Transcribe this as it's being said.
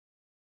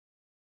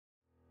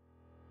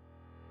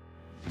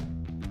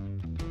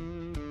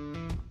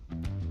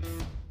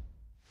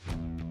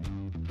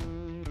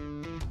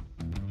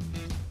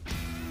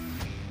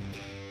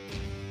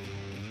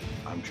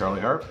I'm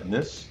Charlie Harp, and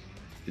this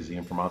is the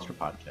Informonster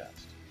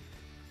Podcast.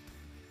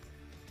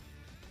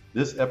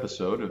 This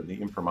episode of the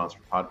Informonster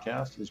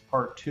Podcast is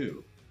part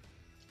 2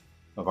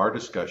 of our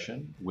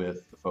discussion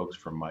with the folks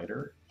from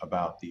MITRE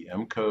about the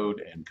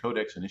mCODE and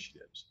CodeX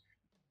initiatives.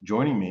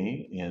 Joining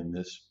me in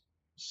this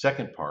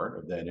second part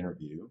of that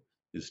interview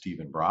is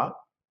Stephen Bratt,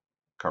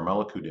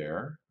 Carmela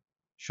Couderc,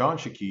 Shaun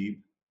Shakib,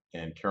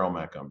 and Carol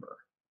Macumber.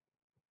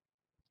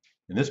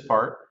 In this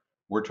part,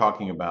 we're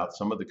talking about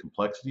some of the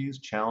complexities,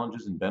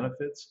 challenges, and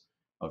benefits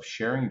of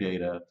sharing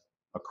data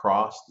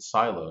across the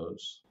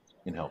silos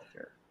in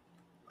healthcare.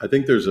 I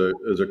think there's a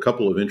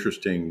couple of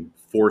interesting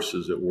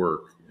forces at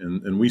work,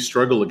 and we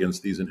struggle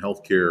against these in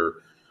healthcare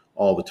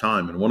all the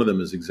time. And one of them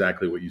is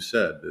exactly what you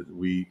said, that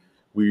we've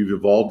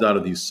evolved out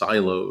of these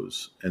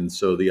silos. And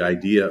so the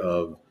idea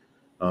of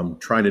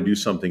trying to do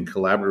something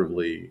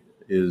collaboratively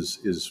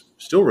is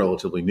still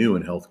relatively new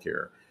in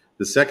healthcare.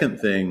 The second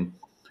thing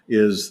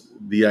is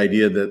the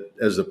idea that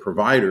as a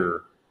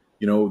provider,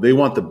 they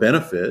want the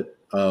benefit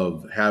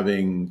of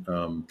having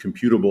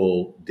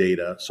computable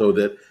data so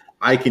that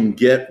I can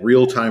get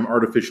real-time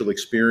artificial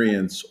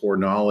experience or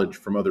knowledge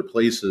from other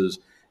places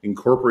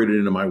incorporated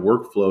into my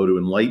workflow to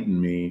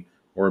enlighten me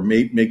or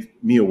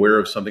make me aware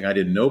of something I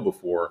didn't know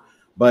before.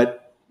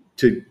 But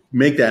to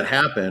make that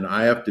happen,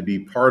 I have to be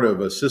part of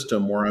a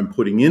system where I'm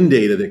putting in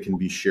data that can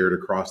be shared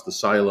across the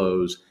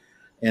silos.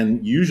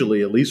 And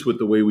usually, at least with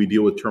the way we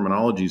deal with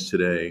terminologies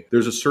today,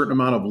 there's a certain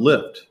amount of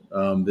lift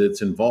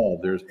that's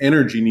involved. There's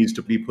energy needs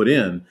to be put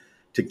in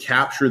to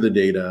capture the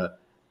data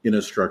in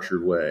a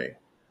structured way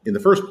in the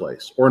first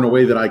place, or in a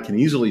way that I can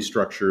easily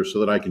structure so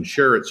that I can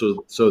share it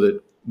so that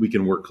we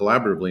can work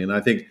collaboratively. And I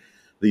think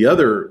the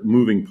other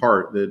moving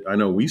part that I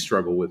know we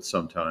struggle with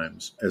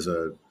sometimes as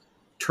a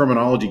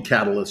terminology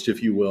catalyst,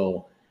 if you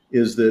will,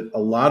 is that a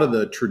lot of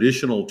the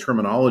traditional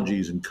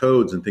terminologies and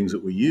codes and things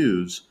that we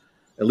use,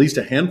 at least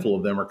a handful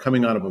of them, are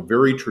coming out of a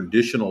very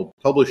traditional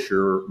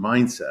publisher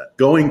mindset,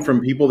 going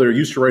from people that are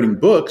used to writing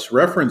books,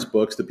 reference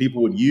books that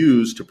people would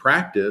use to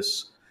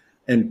practice,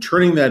 and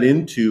turning that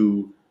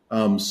into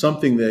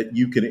something that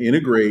you can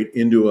integrate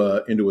into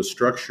a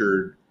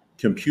structured,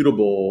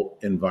 computable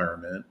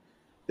environment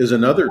is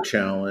another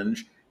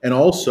challenge. And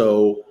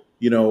also,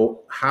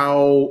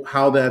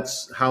 how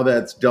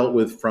that's dealt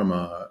with from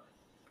a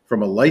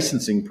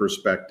licensing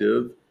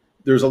perspective.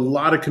 There's a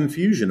lot of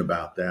confusion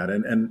about that,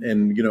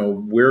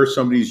 and where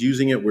somebody's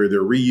using it, where they're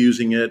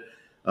reusing it,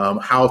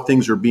 how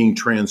things are being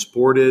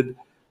transported.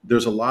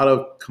 There's a lot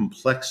of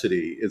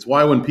complexity. It's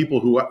why when people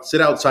who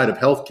sit outside of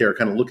healthcare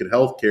kind of look at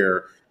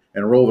healthcare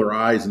and roll their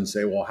eyes and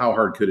say, well, how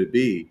hard could it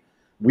be?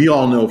 We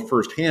all know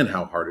firsthand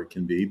how hard it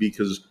can be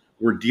because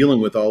we're dealing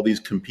with all these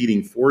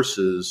competing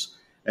forces,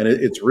 and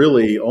it's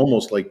really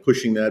almost like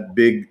pushing that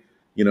big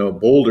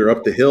boulder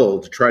up the hill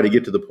to try to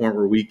get to the point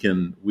where we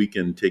can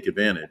take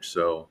advantage.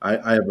 So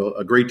I have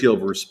a great deal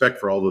of respect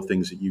for all the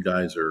things that you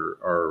guys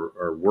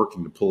are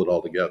working to pull it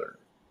all together.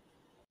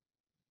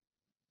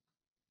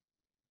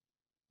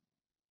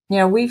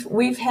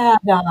 We've had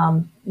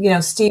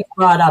Steve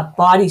brought up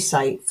body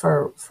site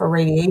for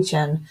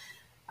radiation.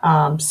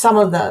 One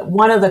of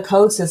the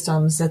code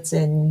systems that's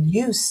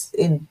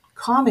in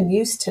common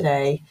use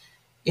today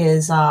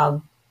is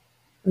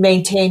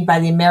maintained by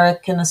the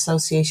American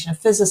Association of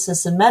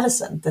Physicists in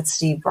Medicine that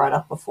Steve brought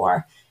up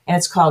before, and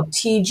it's called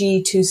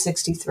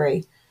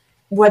TG263.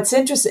 What's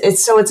interesting,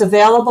 it's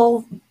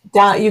available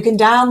down. You can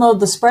download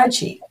the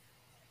spreadsheet,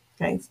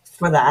 okay,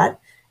 for that,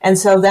 and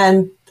so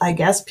then I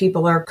guess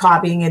people are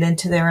copying it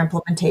into their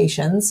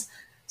implementations.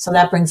 So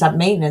that brings up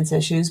maintenance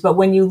issues. But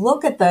when you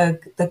look at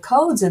the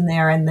codes in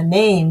there and the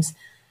names,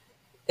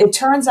 it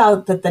turns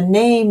out that the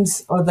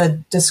names or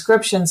the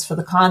descriptions for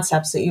the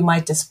concepts that you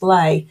might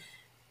display,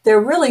 they're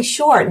really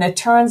short. And it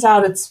turns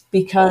out it's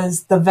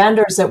because the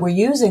vendors that were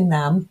using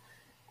them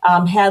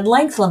had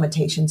length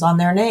limitations on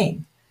their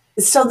name.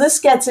 So this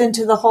gets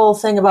into the whole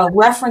thing about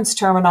reference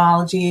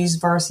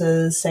terminologies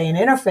versus, say, an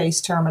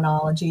interface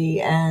terminology.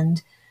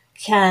 And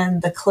can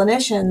the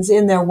clinicians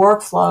in their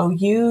workflow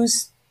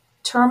use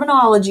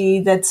terminology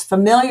that's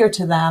familiar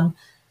to them,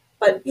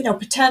 but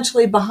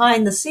potentially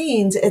behind the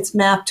scenes, it's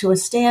mapped to a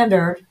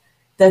standard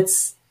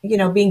that's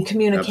being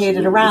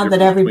communicated around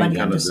that everybody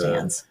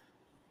understands.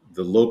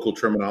 The local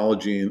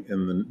terminology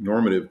and the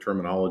normative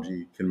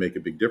terminology can make a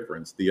big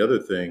difference. The other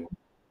thing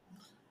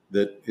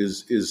that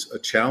is a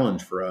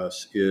challenge for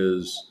us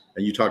is,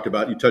 and you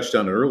touched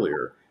on it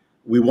earlier,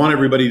 we want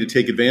everybody to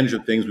take advantage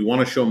of things. We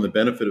want to show them the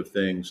benefit of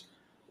things.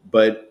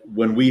 But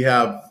when we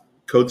have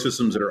code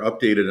systems that are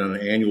updated on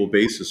an annual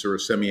basis or a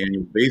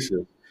semi-annual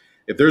basis,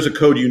 if there's a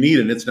code you need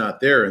and it's not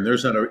there, and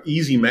there's not an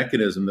easy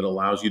mechanism that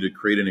allows you to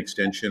create an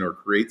extension or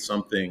create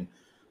something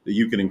that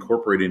you can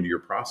incorporate into your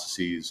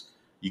processes,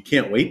 you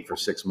can't wait for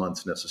 6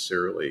 months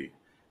necessarily.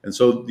 And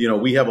so,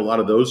 we have a lot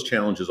of those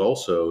challenges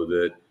also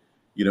that,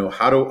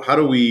 how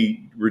do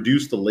we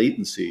reduce the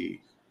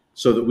latency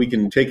so that we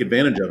can take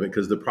advantage of it?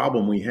 Because the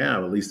problem we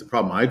have, at least the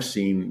problem I've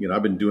seen,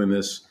 I've been doing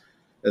this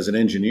as an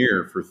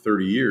engineer for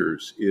 30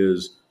 years,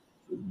 is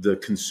the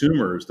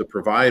consumers, the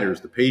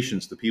providers, the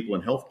patients, the people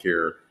in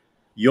healthcare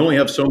you only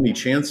have so many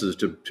chances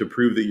to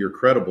prove that you're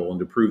credible and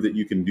to prove that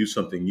you can do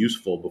something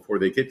useful before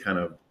they get kind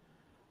of,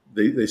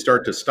 they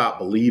start to stop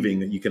believing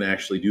that you can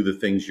actually do the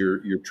things you're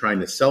trying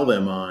to sell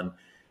them on,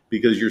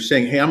 because you're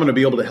saying, hey, I'm going to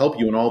be able to help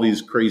you in all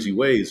these crazy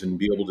ways and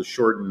be able to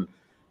shorten,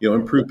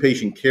 improve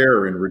patient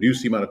care and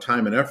reduce the amount of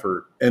time and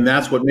effort. And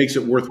that's what makes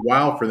it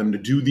worthwhile for them to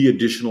do the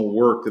additional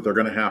work that they're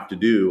going to have to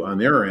do on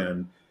their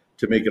end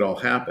to make it all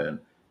happen.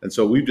 And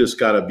so we've just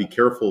got to be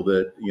careful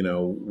that,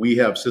 we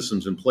have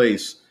systems in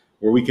place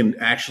where we can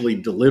actually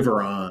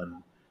deliver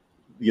on,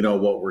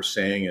 what we're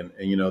saying.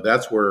 And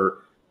that's where,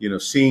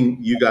 seeing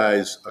you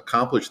guys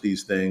accomplish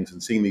these things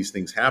and seeing these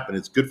things happen,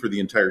 it's good for the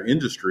entire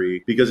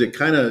industry, because it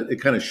kind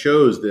of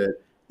shows that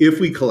if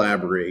we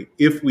collaborate,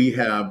 if we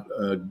have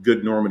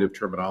good normative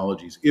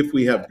terminologies, if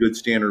we have good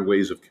standard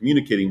ways of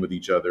communicating with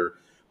each other,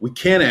 we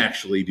can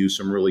actually do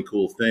some really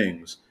cool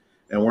things.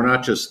 And we're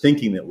not just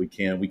thinking that we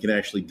can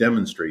actually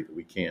demonstrate that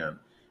we can,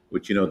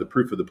 which, the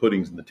proof of the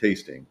pudding's in the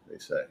tasting, they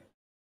say.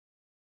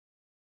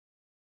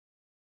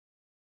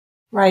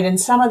 Right.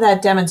 And some of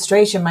that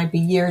demonstration might be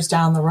years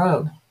down the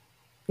road.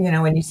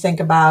 When you think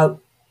about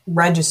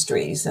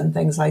registries and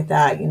things like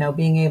that,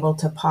 being able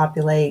to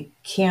populate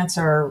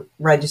cancer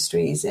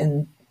registries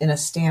in a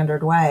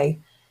standard way,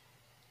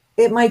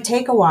 it might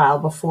take a while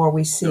before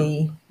we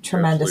see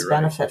tremendous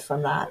benefit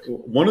from that.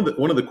 One of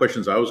the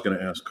questions I was going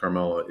to ask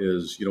Carmela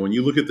is, when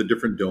you look at the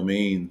different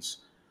domains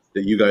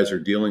that you guys are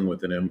dealing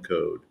with in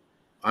mCODE,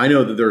 I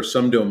know that there are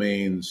some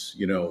domains,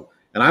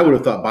 and I would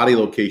have thought body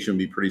location would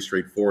be pretty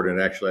straightforward.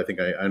 And actually, I think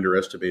I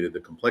underestimated the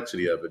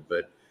complexity of it.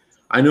 But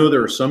I know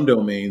there are some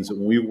domains that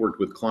when we've worked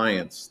with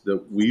clients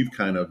that we've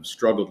kind of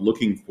struggled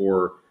looking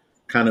for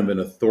kind of an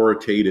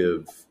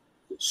authoritative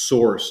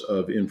source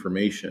of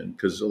information.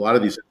 Because a lot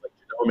of these, like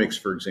genomics,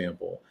 for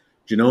example,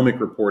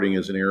 genomic reporting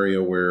is an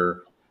area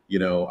where,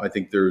 I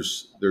think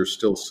there's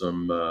still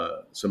some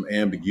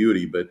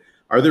ambiguity. But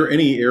are there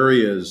any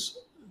areas,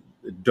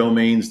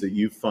 domains that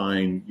you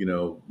find,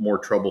 more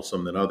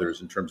troublesome than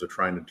others in terms of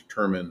trying to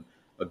determine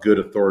a good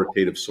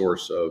authoritative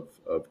source of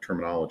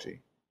terminology?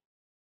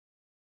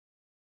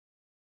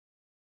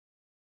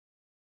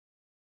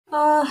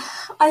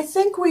 I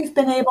think we've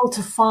been able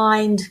to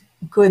find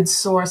good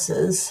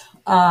sources,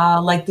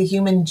 like the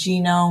Human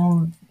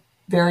Genome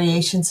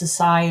Variation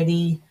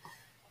Society,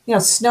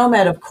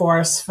 SNOMED, of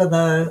course, for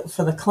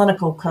the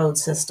clinical code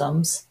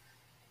systems.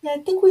 Yeah, I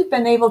think we've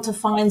been able to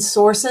find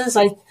sources.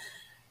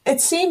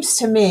 It seems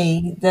to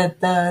me that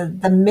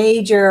the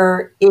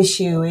major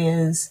issue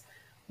is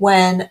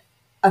when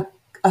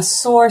a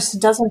source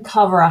doesn't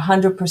cover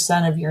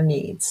 100% of your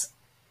needs.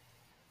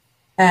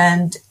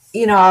 And,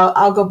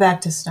 I'll go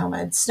back to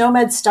SNOMED.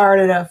 SNOMED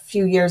started a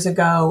few years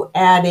ago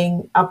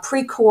adding a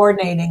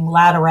pre-coordinating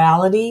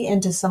laterality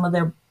into some of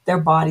their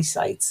body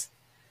sites.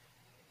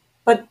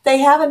 But they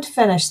haven't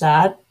finished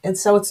that, and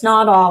so it's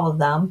not all of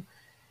them.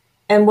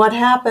 And what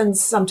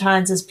happens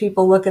sometimes is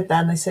people look at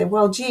that and they say,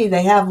 well, gee,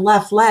 they have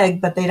left leg,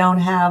 but they don't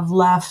have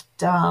left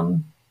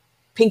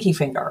pinky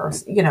finger,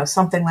 or,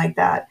 something like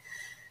that.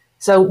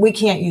 So we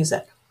can't use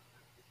it.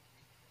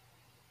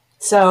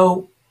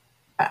 So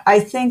I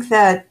think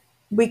that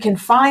we can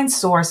find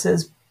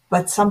sources,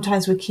 but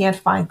sometimes we can't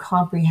find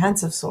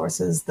comprehensive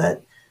sources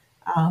that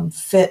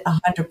fit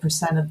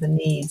 100% of the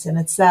needs. And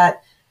it's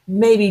that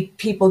maybe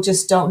people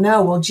just don't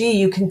know, well, gee,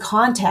 you can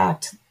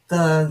contact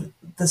the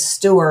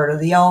steward or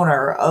the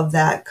owner of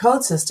that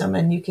code system,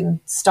 and you can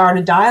start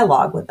a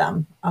dialogue with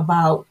them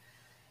about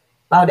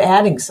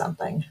adding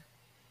something.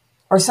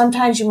 Or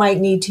sometimes you might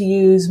need to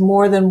use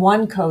more than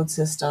one code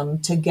system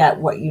to get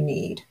what you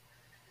need,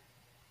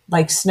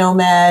 like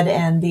SNOMED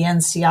and the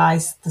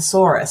NCI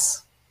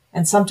thesaurus.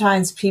 And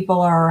sometimes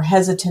people are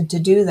hesitant to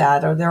do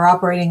that, or they're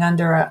operating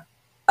under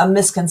a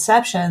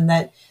misconception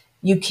that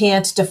you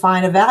can't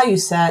define a value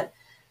set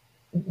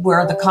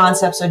where the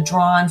concepts are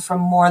drawn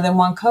from more than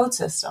one code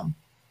system.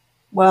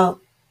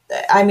 Well,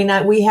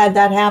 we had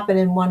that happen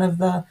in one of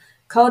the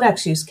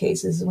CodeX use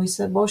cases, and we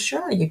said, well,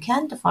 sure, you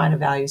can define a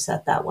value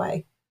set that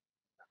way.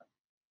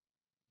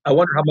 I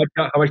wonder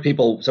how much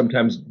people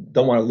sometimes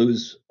don't want to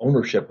lose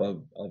ownership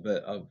of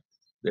it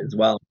as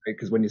well, right?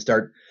 Because when you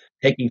start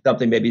taking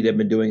something maybe they've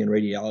been doing in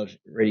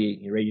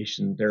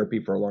radiation therapy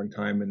for a long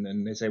time, and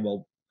then they say,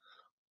 well,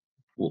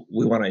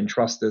 we want to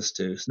entrust this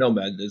to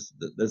SNOMED.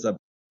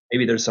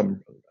 There's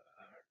some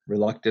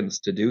reluctance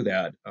to do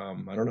that. I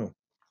don't know.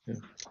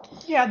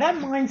 Yeah, that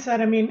mindset.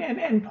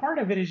 And part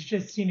of it is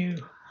just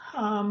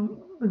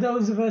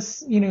those of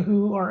us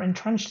who are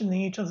entrenched in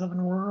the HL7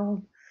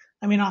 world.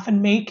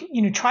 Often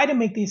try to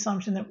make the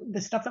assumption that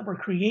the stuff that we're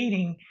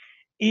creating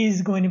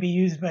is going to be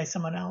used by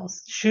someone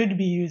else, should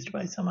be used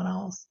by someone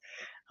else,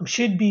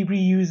 should be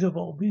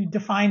reusable, be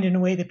defined in a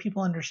way that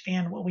people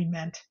understand what we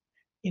meant,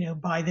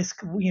 by this,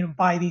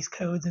 by these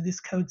codes and this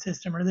code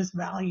system or this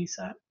value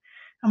set.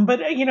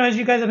 But as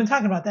you guys have been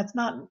talking about, that's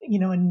not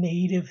a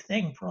native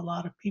thing for a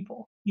lot of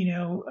people.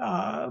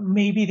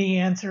 Maybe the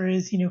answer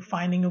is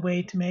finding a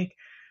way to make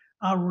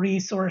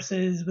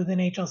resources within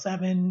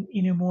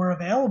HL7 more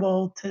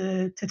available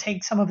to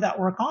take some of that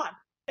work on.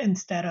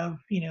 instead of,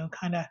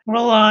 kind of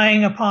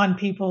relying upon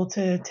people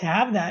to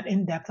have that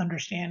in-depth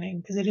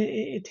understanding, because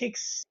it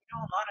takes a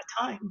lot of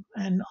time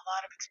and a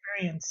lot of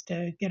experience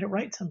to get it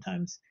right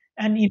sometimes.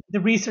 And the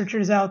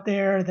researchers out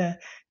there, the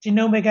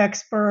genomic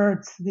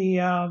experts, the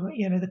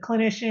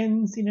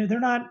clinicians,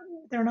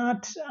 they're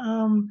not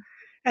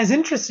as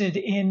interested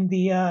in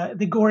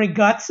the gory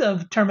guts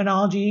of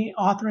terminology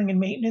authoring and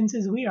maintenance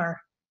as we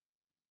are.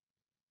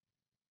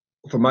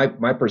 From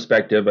my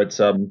perspective,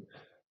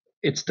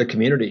 it's the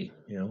community.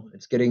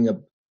 It's getting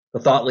the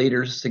thought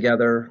leaders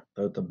together,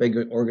 the big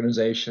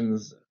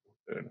organizations.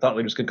 Thought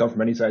leaders could come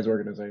from any size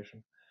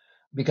organization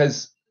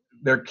because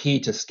they're key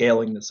to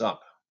scaling this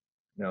up.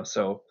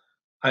 So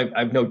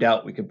I've no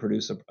doubt we can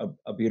produce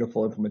a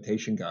beautiful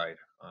implementation guide,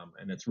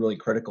 and it's really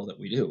critical that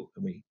we do.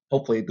 And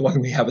hopefully the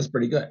one we have is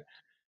pretty good,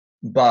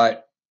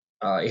 but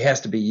it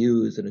has to be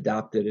used and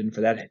adopted, and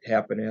for that to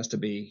happen, it has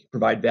to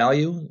provide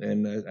value.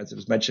 And as it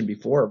was mentioned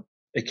before,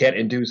 it can't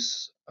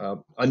induce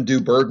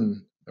undue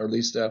burden, or at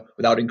least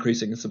without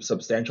increasing some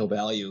substantial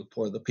value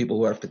for the people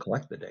who have to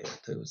collect the data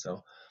too.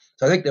 So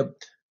I think that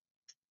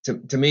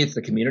to me, it's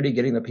the community,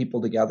 getting the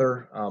people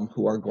together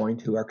who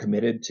are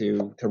committed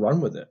to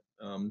run with it.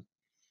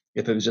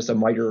 If it was just a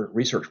MITRE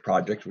research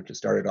project, which it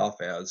started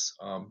off as,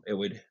 it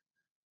would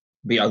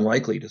be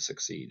unlikely to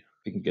succeed.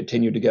 We can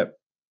continue to get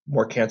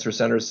more cancer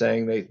centers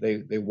saying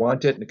they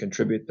want it and to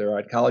contribute their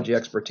oncology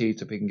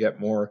expertise. If we can get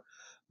more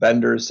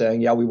vendors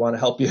saying, yeah, we want to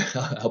help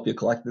you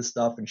collect this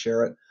stuff and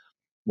share it.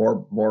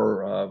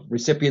 More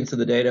recipients of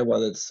the data,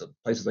 whether it's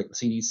places like the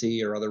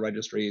CDC or other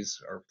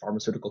registries or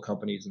pharmaceutical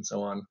companies and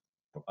so on,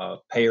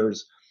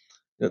 payers.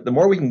 The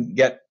more we can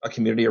get a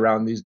community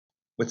around these,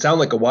 what sound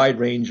like a wide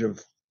range of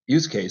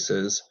use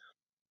cases,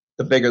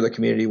 the bigger the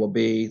community will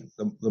be,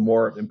 the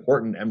more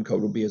important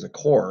mCODE will be as a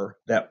core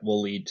that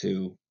will lead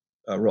to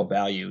real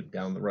value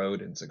down the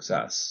road and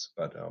success.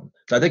 But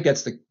so I think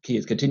that's the key,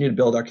 is continue to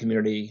build our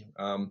community.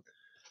 We're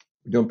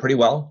doing pretty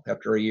well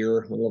after a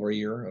little over a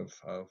year of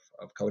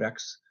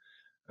CodeX,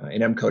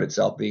 and mCODE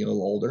itself being a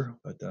little older.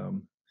 But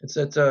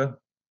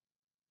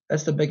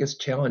that's the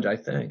biggest challenge, I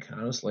think,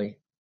 honestly.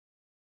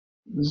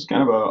 This is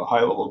kind of a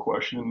high-level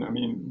question. I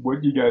mean,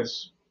 what do you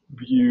guys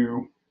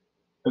view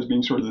as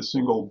being sort of the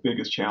single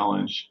biggest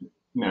challenge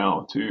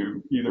now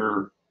to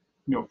either,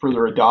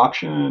 further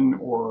adoption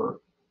or,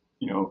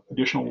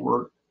 additional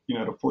work,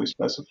 to fully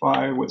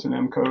specify what's in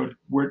mCODE?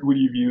 What do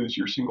you view as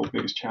your single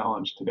biggest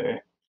challenge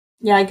today?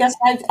 Yeah, I guess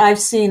I've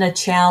seen a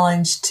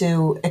challenge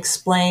to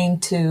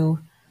explain to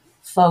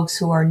folks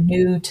who are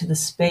new to the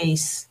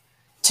space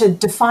to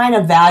define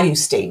a value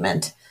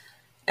statement,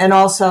 and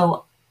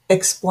also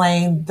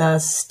explain the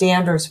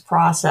standards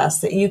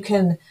process, that you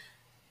can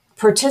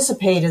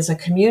participate as a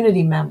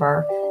community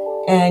member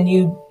and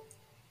you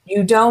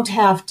don't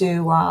have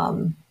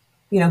to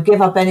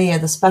give up any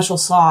of the special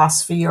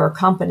sauce for your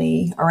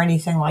company or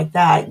anything like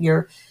that.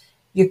 You're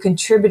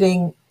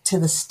contributing to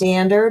the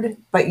standard,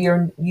 but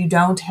you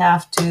don't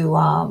have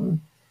to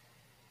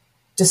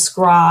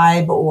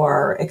describe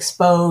or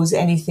expose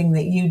anything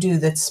that you do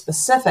that's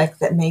specific,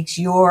 that makes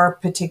your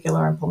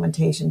particular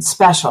implementation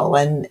special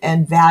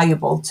and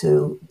valuable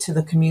to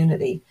the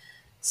community.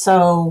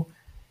 So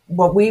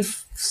what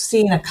we've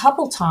seen a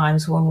couple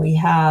times when we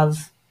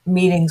have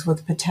meetings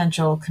with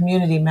potential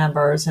community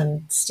members,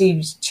 and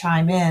Steve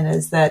chime in,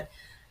 is that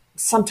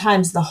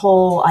sometimes the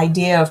whole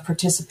idea of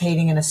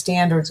participating in a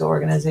standards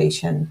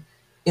organization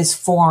is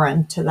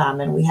foreign to them,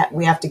 and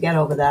we have to get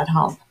over that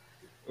hump.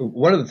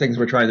 One of the things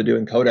we're trying to do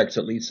in CodeX,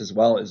 at least as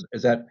well, is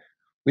that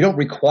we don't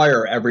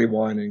require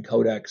everyone in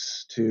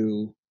CodeX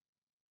to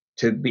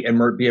be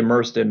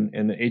immersed in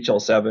the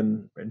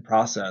HL7 and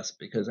process,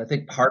 because I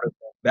think part of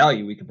the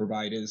value we can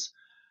provide is,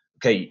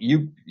 okay,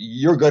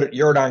 you're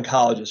an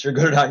oncologist, you're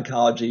good at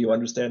oncology, you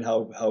understand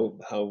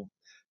how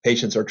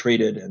patients are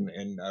treated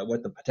and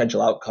what the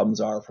potential outcomes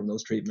are from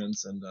those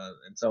treatments and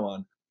so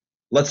on.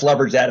 Let's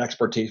leverage that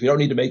expertise. We don't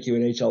need to make you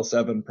an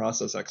HL7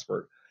 process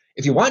expert.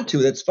 If you want to,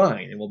 that's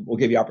fine, and we'll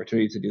give you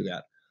opportunities to do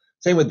that.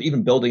 Same with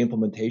even building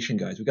implementation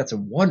guides. We've got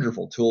some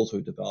wonderful tools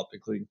we've developed,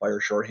 including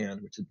Fire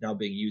Shorthand, which is now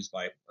being used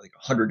by like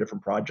 100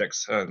 different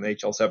projects in the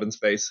HL7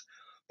 space.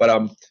 But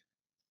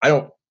I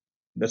don't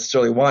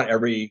necessarily want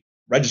every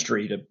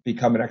registry to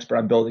become an expert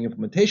on building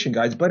implementation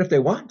guides. But if they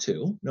want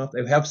to, if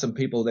they have some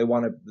people they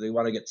want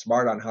to get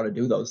smart on how to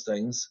do those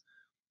things,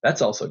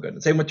 that's also good.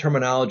 And same with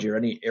terminology or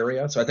any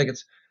area. So I think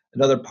it's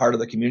another part of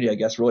the community, I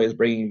guess, really is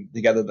bringing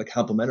together the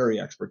complementary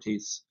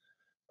expertises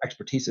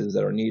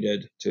that are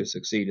needed to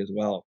succeed as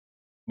well.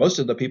 Most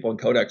of the people in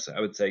CodeX, I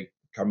would say,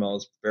 Carmela,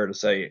 is fair to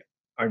say,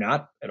 are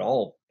not at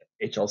all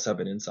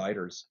HL7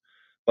 insiders,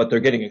 but they're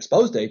getting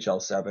exposed to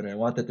HL7, and I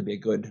want that to be a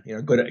good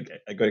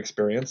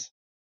experience.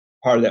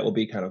 Part of that will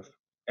be kind of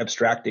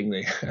abstracting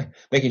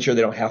making sure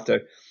they don't have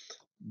to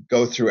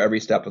go through every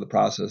step of the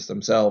process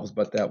themselves,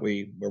 but that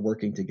we're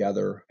working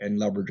together and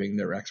leveraging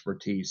their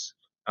expertise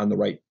in the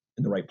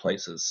right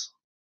places.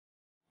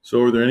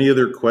 So are there any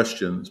other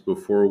questions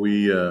before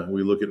we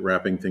look at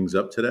wrapping things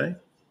up today?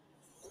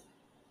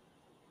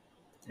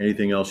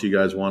 Anything else you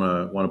guys want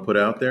to put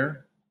out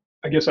there?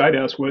 I guess I'd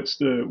ask, what's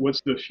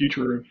the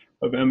future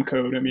of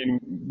mCODE? I mean,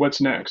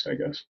 what's next, I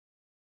guess?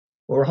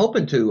 Well, we're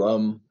hoping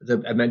to, as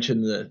I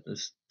mentioned, the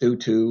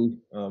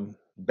STU2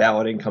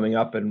 balloting coming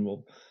up, and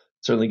we'll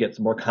certainly get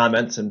some more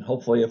comments. And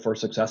hopefully, if we're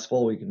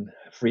successful, we can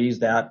freeze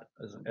that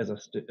as a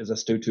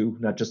STU2,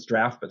 not just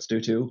draft, but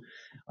STU2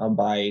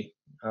 by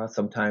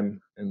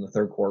sometime in the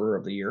third quarter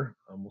of the year.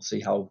 We'll see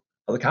how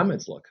the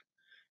comments look.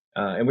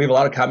 And we have a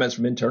lot of comments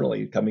from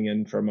internally coming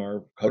in from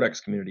our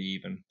CodeX community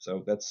even.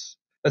 So that's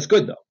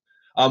good,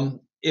 though.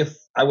 If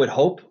I would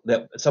hope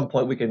that at some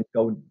point we can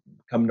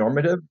become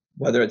normative,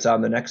 whether it's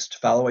on the next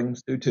following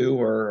STU2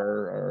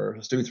 or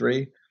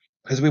STU3,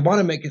 because we want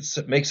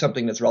to make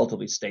something that's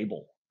relatively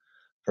stable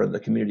for the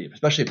community,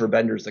 especially for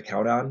vendors to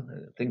count on.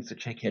 Things that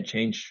can't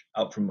change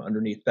out from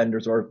underneath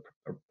vendors or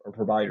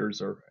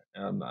providers or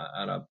on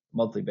a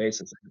monthly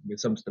basis with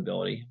some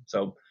stability.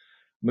 So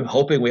I'm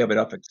hoping we have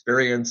enough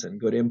experience and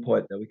good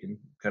input that we can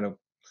kind of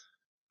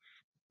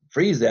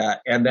freeze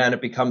that, and then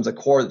it becomes a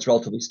core that's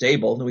relatively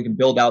stable. And then we can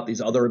build out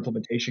these other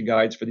implementation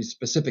guides for these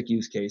specific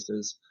use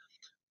cases.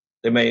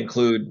 They may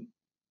include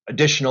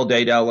additional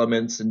data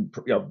elements and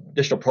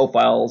additional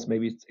profiles,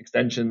 maybe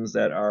extensions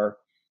that are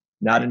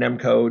not in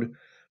mCODE.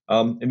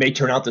 It may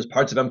turn out there's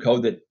parts of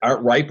mCODE that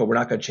aren't right, but we're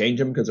not going to change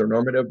them because they're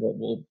normative.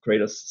 We'll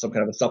create some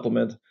kind of a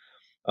supplement.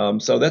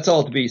 So that's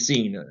all to be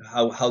seen,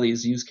 how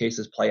these use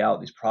cases play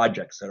out, these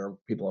projects that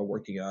people are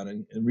working on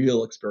in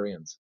real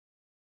experience.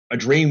 A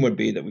dream would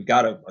be that we've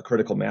got a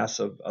critical mass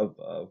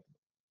of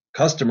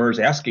customers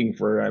asking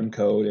for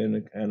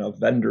mCODE and of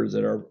vendors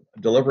that are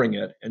delivering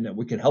it, and that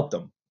we can help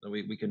them.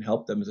 We can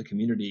help them as a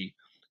community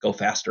go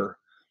faster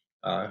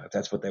if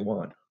that's what they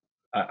want.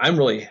 I'm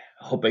really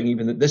hoping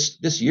even that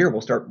this year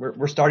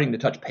we're starting to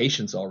touch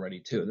patients already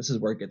too. This is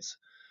where it gets.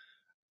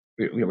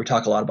 We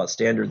talk a lot about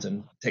standards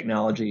and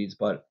technologies,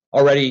 but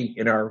already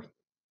on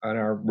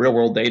our real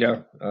world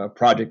data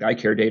project,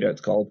 iCare data,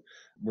 it's called.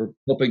 We're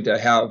hoping to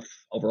have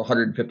over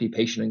 150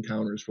 patient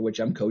encounters for which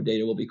mCODE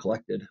data will be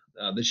collected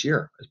this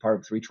year as part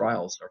of 3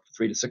 trials, or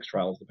 3 to 6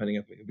 trials, depending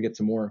if we get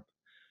some more,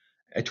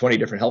 at 20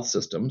 different health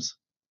systems.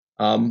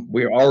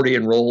 We are already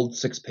enrolled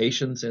 6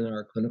 patients in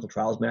our clinical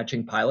trials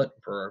matching pilot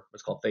for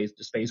what's called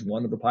phase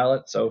 1 of the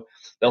pilot. So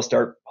they'll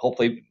start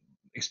hopefully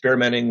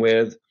experimenting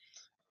with,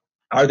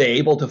 are they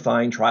able to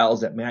find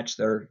trials that match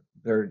their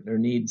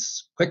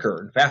needs quicker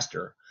and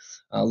faster?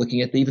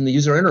 Looking at even the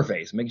user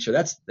interface, making sure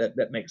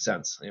that makes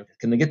sense.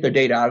 Can they get their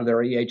data out of their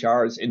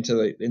EHRs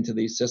into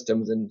these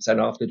systems and send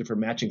off to different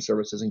matching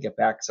services and get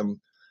back some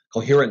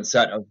coherent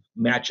set of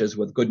matches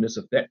with goodness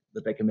of fit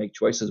that they can make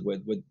choices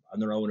with on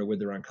their own or with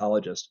their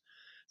oncologist.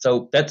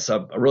 So that's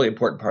a really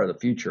important part of the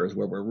future, is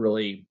where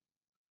we're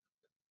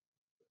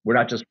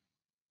not just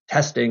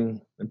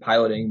testing and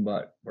piloting,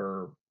 but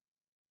we're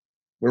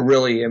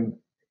really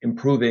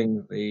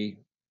improving the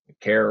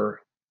care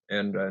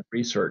and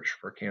research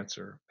for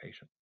cancer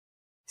patients.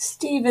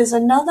 Steve, is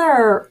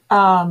another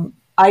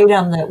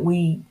item that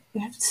we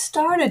have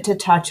started to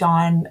touch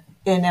on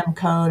in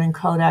mCODE and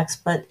CodeX,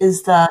 but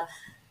is the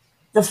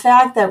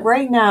fact that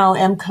right now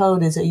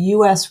mCODE is a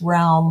U.S.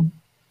 realm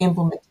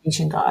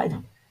implementation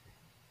guide.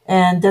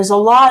 And there's a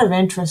lot of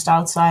interest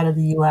outside of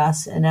the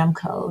U.S. in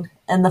mCODE.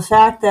 And the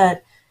fact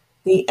that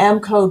the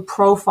mCODE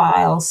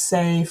profiles,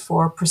 say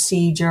for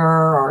procedure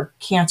or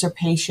cancer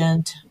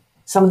patient,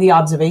 some of the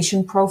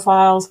observation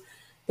profiles,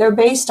 they're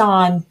based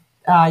on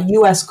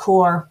U.S.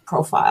 core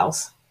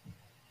profiles.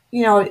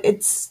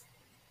 It's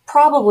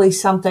probably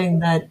something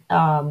that,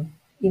 I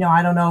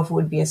don't know if it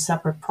would be a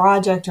separate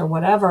project or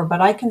whatever, but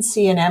I can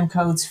see in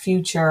mCODE's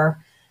future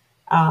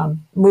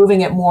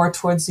moving it more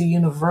towards the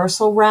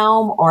universal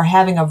realm, or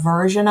having a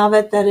version of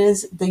it that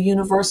is the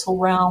universal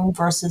realm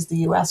versus the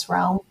U.S.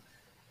 realm.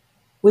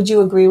 Would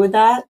you agree with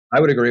that? I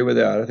would agree with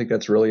that. I think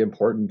that's really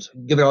important.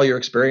 Given all your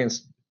experience,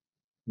 do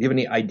you have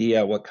any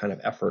idea what kind of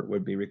effort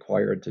would be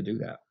required to do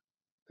that,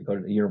 to go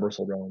to the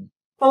universal realm?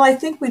 Well, I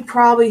think we'd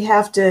probably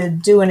have to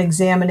do an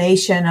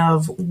examination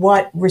of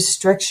what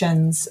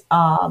restrictions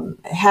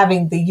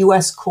having the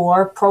U.S.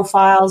 core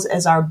profiles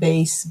as our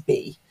base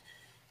be.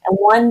 And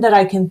one that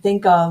I can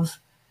think of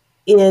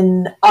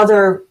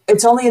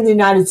it's only in the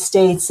United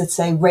States that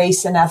say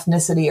race and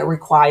ethnicity are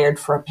required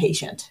for a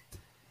patient.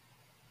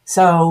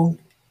 So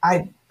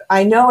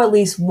I know at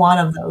least one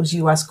of those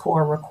U.S.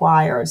 core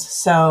requires.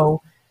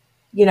 So,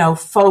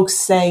 folks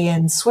say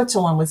in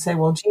Switzerland would say,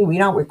 well, gee, we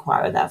don't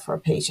require that for a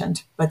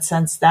patient. But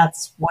since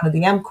that's one of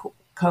the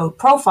mCODE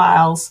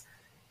profiles,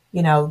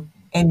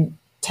 and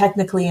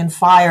technically in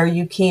FHIR,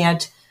 you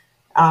can't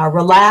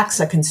relax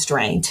a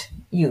constraint.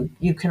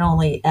 You can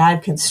only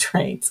add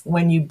constraints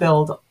when you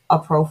build a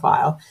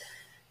profile.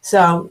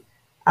 So,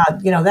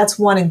 that's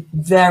one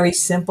very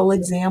simple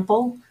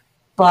example.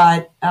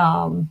 But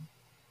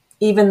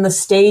even the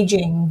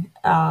staging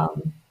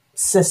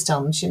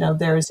systems,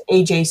 there's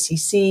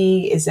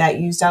AJCC. Is that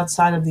used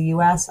outside of the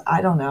U.S.?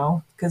 I don't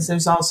know, because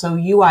there's also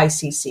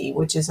UICC,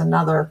 which is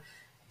another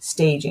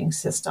staging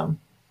system.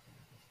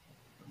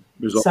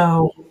 There's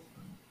also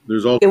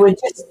it would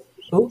just.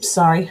 Oops,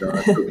 sorry.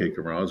 Okay,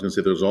 Carmela. I was going to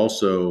say there's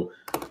also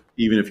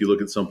even if you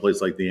look at some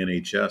place like the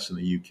NHS in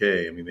the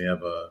UK, I mean, they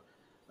have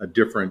a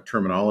different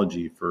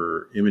terminology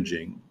for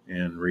imaging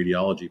and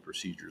radiology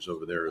procedures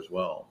over there as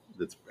well.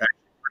 That's actually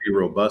pretty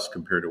robust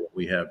compared to what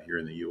we have here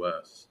in the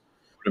US.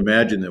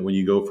 Imagine that when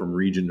you go from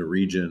region to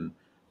region,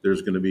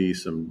 there's going to be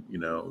some,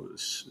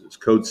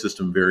 code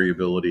system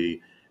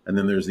variability, and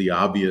then there's the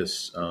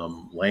obvious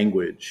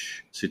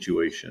language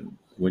situation.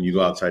 When you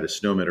go outside of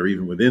SNOMED or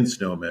even within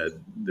SNOMED,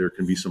 there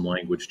can be some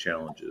language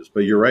challenges.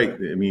 But you're right.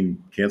 I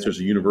mean, cancer is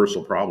a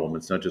universal problem.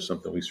 It's not just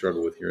something we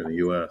struggle with here in the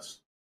U.S.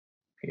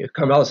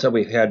 Carmela said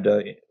we've had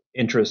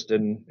interest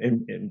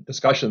in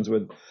discussions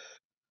with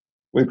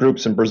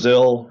groups in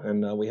Brazil,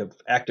 and we have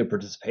active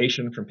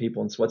participation from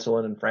people in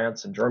Switzerland and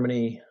France and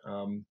Germany.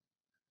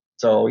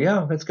 So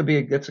yeah, that's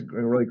a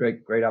really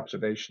great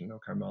observation,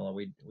 Carmela.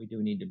 We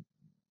do need to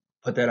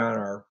put that on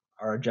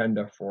our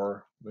agenda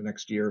for the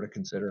next year to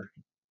consider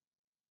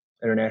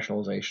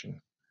internationalization.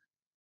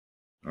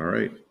 All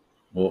right.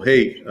 Well,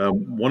 hey,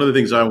 one of the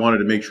things I wanted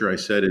to make sure I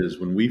said is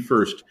when we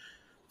first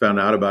found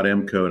out about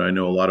mCODE, I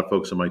know a lot of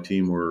folks on my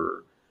team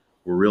were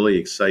really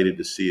excited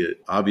to see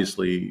it.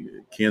 Obviously,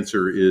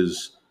 cancer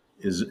is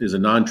a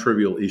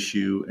non-trivial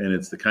issue, and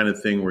it's the kind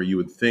of thing where you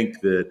would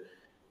think that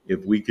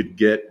if we could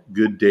get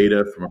good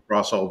data from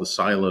across all the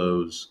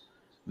silos,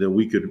 that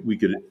we could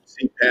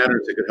see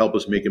patterns that could help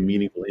us make a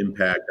meaningful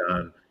impact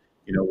on,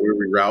 where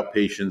we route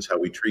patients, how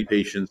we treat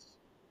patients,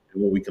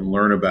 and what we can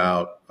learn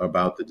about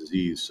the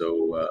disease.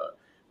 So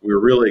we're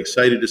really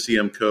excited to see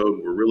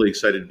mCODE. We're really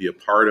excited to be a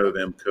part of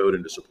mCODE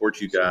and to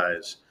support you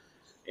guys.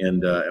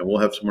 And we'll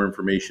have some more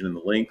information in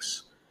the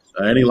links.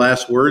 Any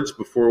last words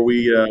before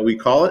we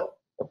call it?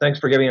 Well, thanks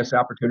for giving us the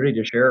opportunity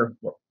to share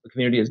what the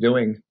community is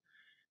doing,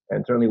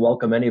 and certainly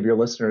welcome any of your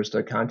listeners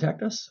to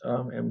contact us,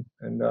 and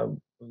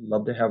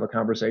love to have a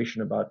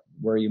conversation about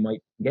where you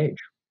might engage.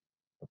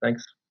 So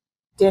thanks.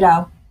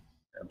 Ditto.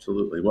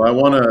 Absolutely. Well, I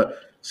want to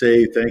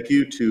say thank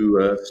you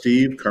to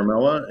Steve,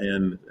 Carmela,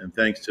 and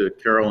thanks to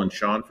Carol and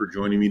Shaun for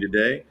joining me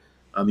today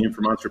on the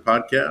Informonster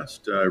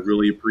Podcast. I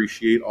really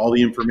appreciate all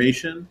the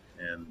information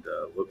and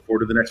look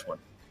forward to the next one.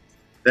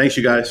 Thanks,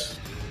 you guys.